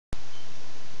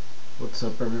What's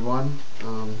up, everyone?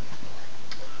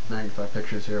 Magnify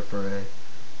Pictures here for a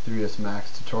 3ds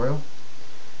Max tutorial.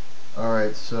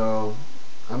 Alright, so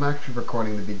I'm actually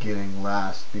recording the beginning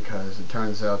last because it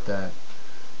turns out that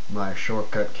my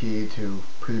shortcut key to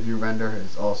preview render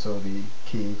is also the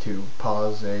key to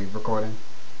pause a recording,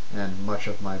 and much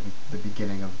of the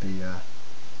beginning of the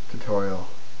tutorial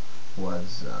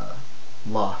was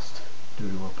lost due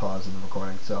to a pause in the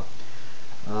recording. So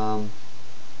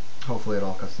hopefully it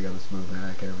all cuts together smoothly and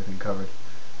I get everything covered.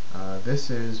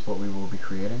 This is what we will be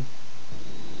creating.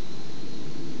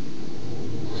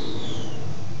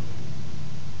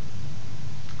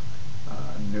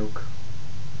 Nuke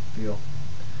deal.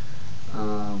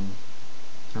 And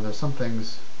there's some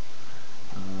things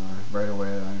right away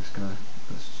that I'm just gonna,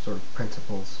 the sort of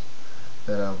principles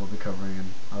that we'll be covering,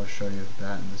 and I'll show you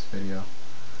that in this video.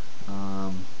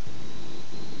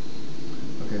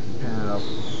 Okay, so pan it up.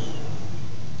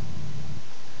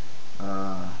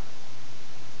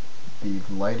 The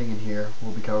lighting in here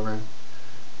we'll be covering,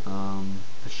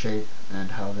 the shape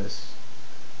and how this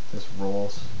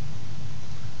rolls,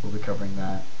 we'll be covering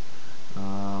that.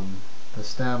 The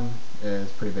stem is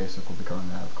pretty basic, we'll be covering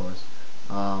that, of course.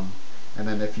 And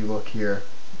then if you look here,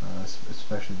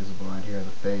 especially visible right here, the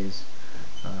phase,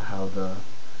 how the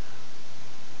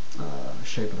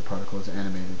shape of the particle is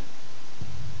animated,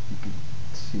 you can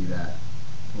see that.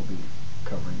 We'll be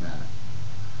covering that.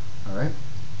 Alright,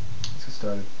 let's get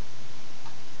started.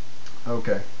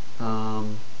 Okay,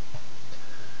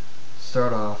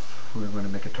 start off, we're going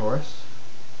to make a torus.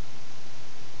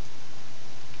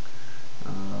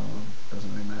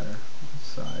 Doesn't really matter the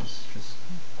size, just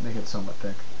make it somewhat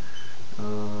thick.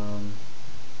 I'll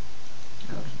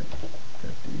just make it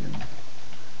 50 and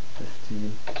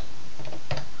 15.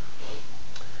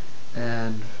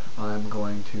 And I'm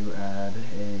going to add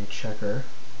a checker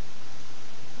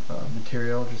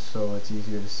material just so it's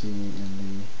easier to see in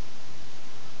the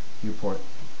viewport.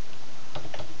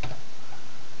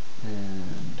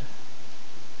 And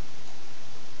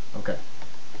okay,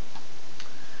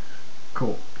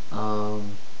 cool.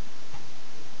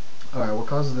 Alright, what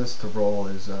causes this to roll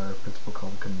is a principle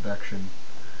called convection,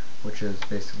 which is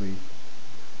basically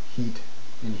heat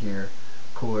in here,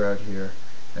 cooler out here.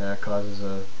 Causes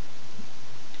a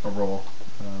roll.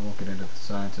 I won't get into the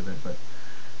science of it, but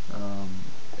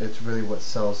it's really what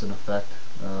sells an effect,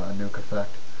 a nuke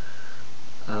effect.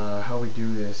 How we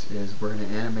do this is we're going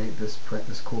to animate this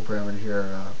cool parameter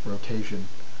here, rotation.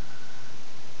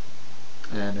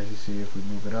 And as you see, if we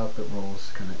move it up, it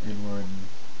rolls kind of inward,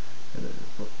 and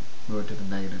move it to the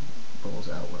negative, rolls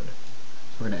outward.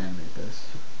 So we're going to animate this.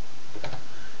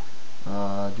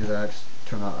 Do that, just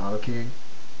turn on auto keying.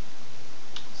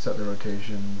 Set the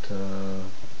rotation to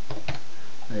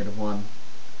 -1.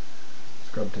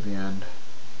 Scrub to the end.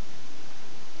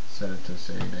 Set it to,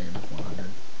 say, -100.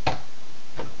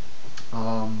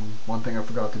 One thing I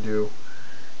forgot to do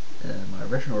in my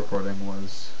original recording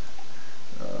was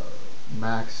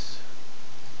Max.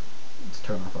 Let's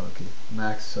turn off auto key.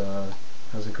 Max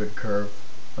has a good curve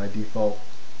by default.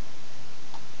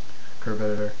 Curve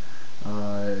editor.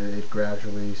 It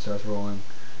gradually starts rolling.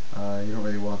 You don't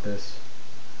really want this,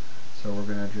 so we're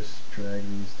gonna just drag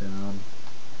these down.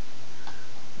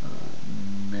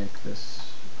 Make this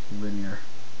linear.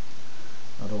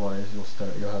 Otherwise,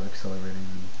 you'll have accelerating,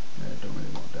 and I don't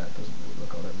really want that. It doesn't really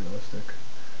look all that realistic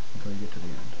until you get to the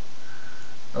end.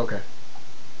 Okay.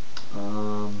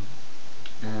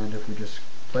 And if we just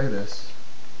play this,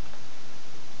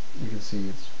 you can see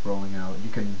it's rolling out. You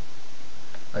can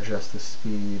adjust the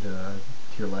speed to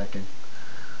your liking.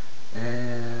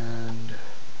 And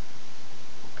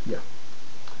yeah,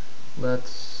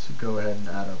 let's go ahead and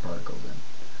add our particles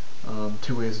in.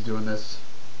 Two ways of doing this: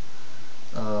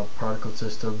 particle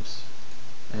systems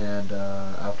and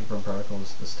afterburn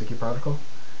particles, the sticky particle.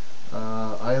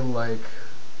 I like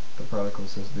the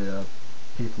particles as the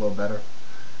p-flow better.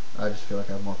 I just feel like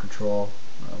I have more control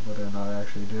whether or not I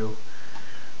actually do.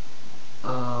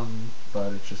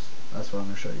 But it's just, that's what I'm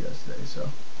going to show you guys today.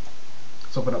 So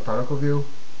let's open up particle view.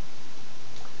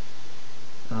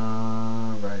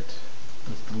 Right,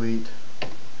 let's delete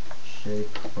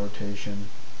shape, rotation,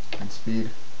 and speed,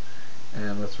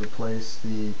 and let's replace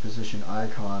the position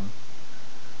icon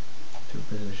to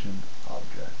position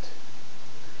object,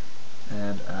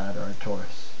 and add our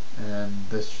torus. And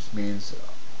this just means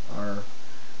our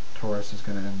torus is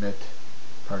going to emit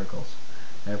particles.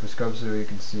 And if we scrub through, you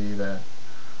can see that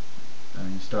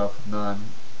you start off with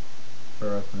none,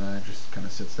 Earth, and then it just kind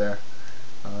of sits there.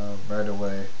 Right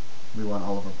away, we want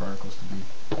all of our particles to be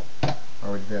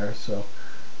already there, so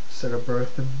set up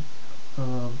Earth and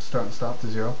start and stop to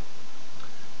 0.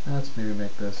 And let's maybe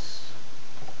make this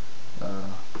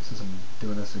since I'm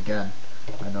doing this again,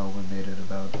 I know we made it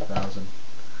about 1,000.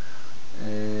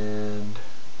 And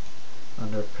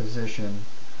under position,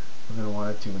 we're going to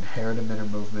want it to inherit emitter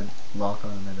movement, lock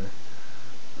on emitter,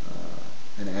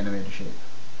 and animate a shape.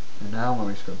 And now when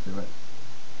we scrub through it,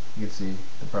 you can see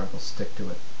the particles stick to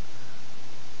it.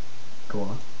 Go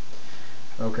on.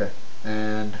 Okay,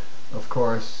 and of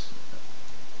course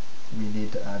we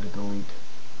need to add a delete.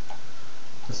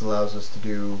 This allows us to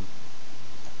do,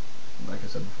 like I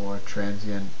said before,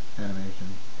 transient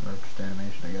animation, or just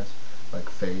animation I guess, like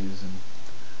phase and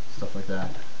stuff like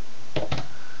that.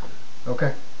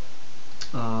 Okay.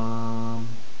 I'm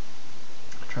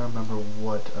trying to remember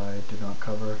what I did not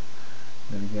cover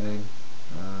in the beginning.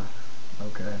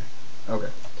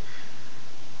 Okay.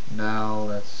 Now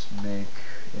let's make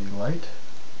a light.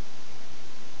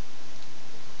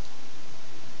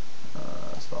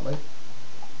 Spotlight.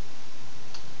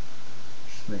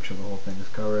 Just make sure the whole thing is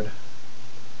covered.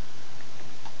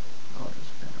 I'll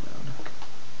just pan around.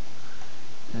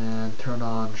 And turn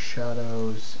on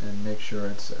shadows and make sure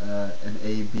it's an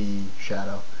AB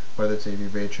shadow. Whether it's AB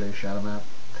ray trace shadow map,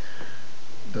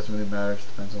 doesn't really matter, it just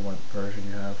depends on what version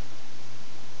you have.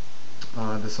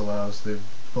 This allows the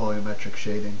volumetric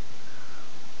shading.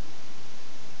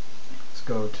 Let's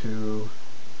go to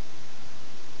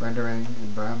rendering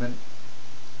environment,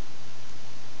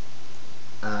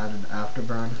 add an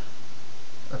afterburn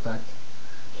effect,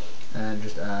 and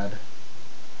just add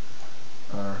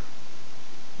our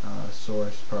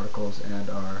source particles and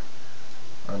our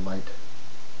light.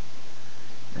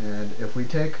 And if we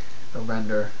take a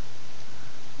render,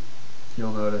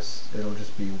 you'll notice it'll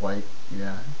just be white.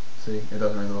 Yeah, see, it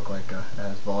doesn't really look like it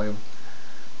has volume.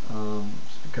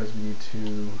 It's because we need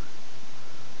to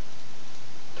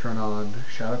turn on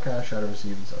shadow cast, shadow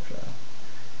receive, and self shadow.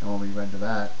 And when we render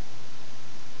that,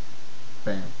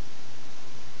 bam,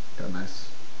 got a nice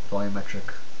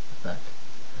volumetric effect.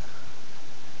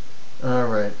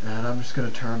 Alright, and I'm just going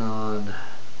to turn on,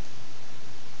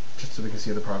 just so we can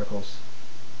see the particles.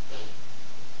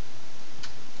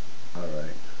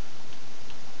 Alright.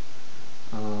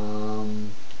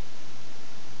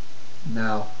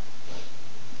 Now,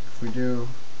 if we do,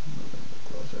 move it a bit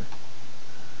closer.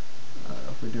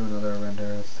 If we do another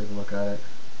render, let's take a look at it.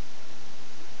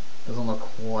 Doesn't look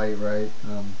quite right.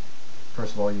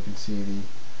 First of all, you can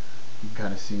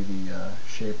kind of see the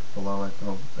shape below it.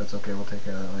 Oh, that's okay. We'll take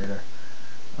care of that later.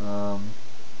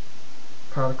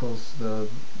 Particles, the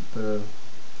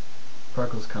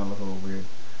particles kind of look a little weird,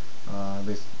 at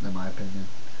least in my opinion.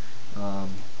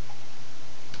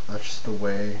 That's just the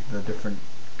way the different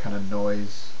kind of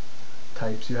noise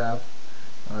types you have.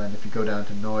 And if you go down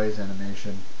to noise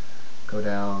animation, go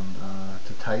down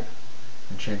to type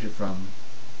and change it from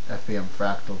FBM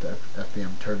fractal to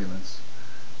FBM turbulence,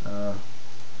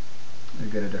 you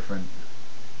get a different.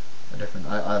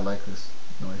 I like this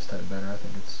noise type better. I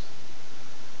think it's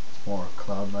more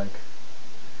cloud-like.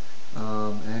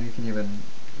 And you can even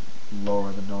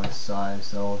lower the noise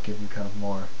size. That'll give you kind of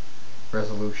more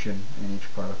resolution in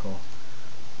each particle,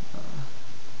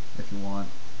 if you want.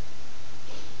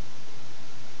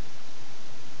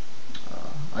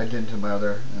 I didn't in my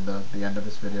other, in the end of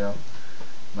this video,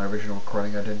 my original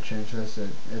recording, I didn't change this.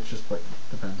 It's just like,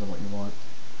 depends on what you want.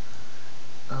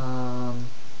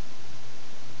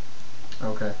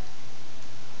 Okay.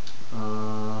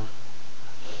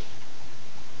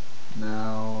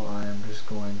 Now I am just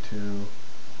going to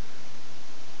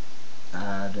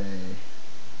add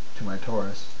to my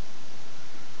torus,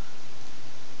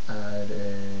 add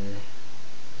a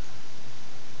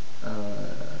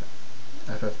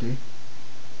FFD,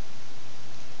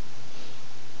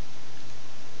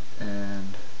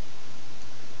 and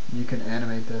you can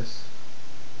animate this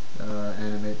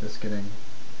getting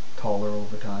taller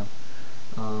over time.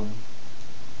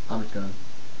 I'm just gonna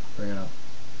bring it up.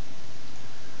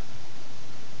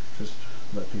 Just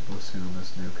let people assume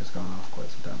this nuke has gone off quite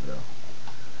some time ago.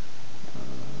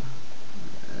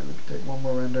 And we can take one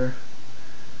more render,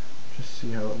 just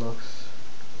see how it looks.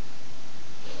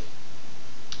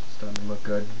 It's starting to look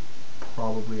good.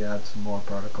 Probably add some more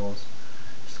particles,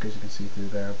 just because you can see through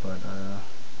there, but I'm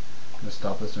going to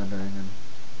stop this rendering and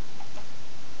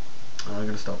I'm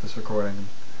going to stop this recording and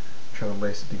try to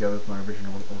lace it together with my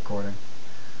original recording.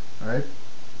 Alright?